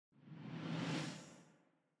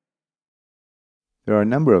There are a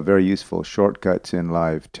number of very useful shortcuts in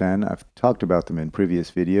Live 10. I've talked about them in previous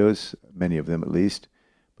videos, many of them at least,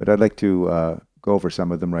 but I'd like to go over some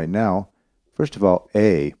of them right now. First of all,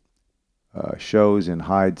 A shows and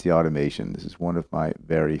hides the automation. This is one of my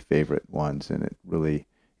very favorite ones, and it really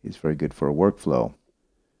is very good for a workflow.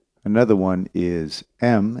 Another one is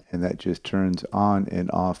M, and that just turns on and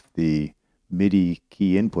off the MIDI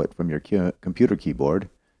key input from your computer keyboard.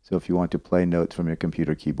 So if you want to play notes from your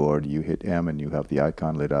computer keyboard, you hit M and you have the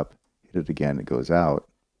icon lit up. Hit it again, it goes out.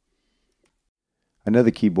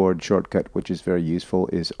 Another keyboard shortcut which is very useful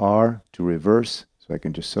is R to reverse. So I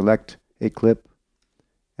can just select a clip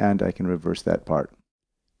and I can reverse that part.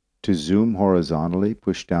 To zoom horizontally,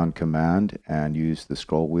 push down Command and use the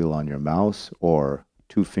scroll wheel on your mouse or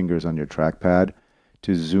 2 fingers on your trackpad.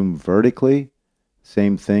 To zoom vertically,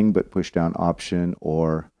 same thing, but push down Option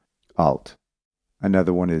or Alt.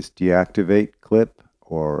 Another one is deactivate clip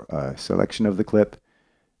or a selection of the clip.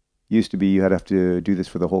 Used to be you had to have to do this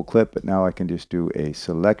for the whole clip, but now I can just do a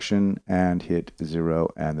selection and hit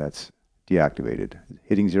 0, and that's deactivated.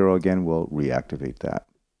 Hitting 0 again will reactivate that.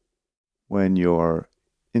 When your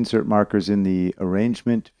insert markers in the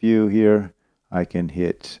arrangement view here, I can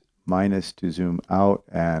hit minus to zoom out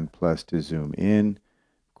and plus to zoom in.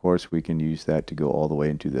 Of course, we can use that to go all the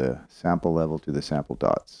way into the sample level to the sample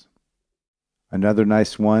dots. Another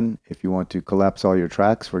nice one, if you want to collapse all your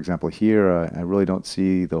tracks, for example here, I really don't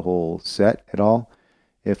see the whole set at all.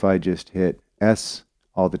 If I just hit S,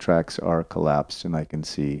 all the tracks are collapsed and I can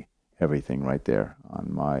see everything right there on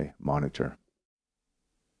my monitor.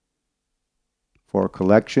 For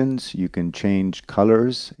collections, you can change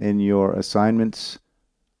colors in your assignments,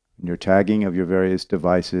 in your tagging of your various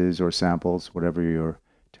devices or samples, whatever you're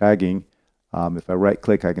tagging. If I right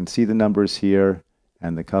click, I can see the numbers here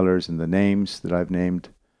and the colors and the names that I've named.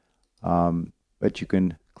 But you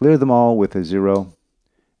can clear them all with a 0,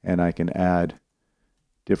 and I can add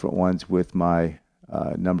different ones with my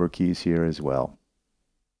number keys here as well.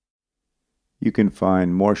 You can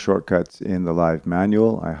find more shortcuts in the Live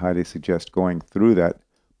manual. I highly suggest going through that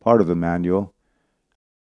part of the manual.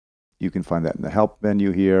 You can find that in the help menu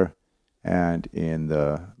here, and in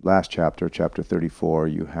the last chapter, chapter 34,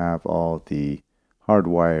 you have all the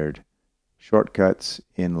hardwired shortcuts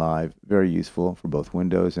in Live, very useful for both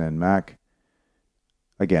Windows and Mac.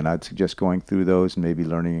 Again, I'd suggest going through those and maybe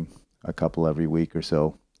learning a couple every week or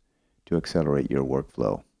so to accelerate your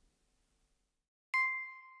workflow.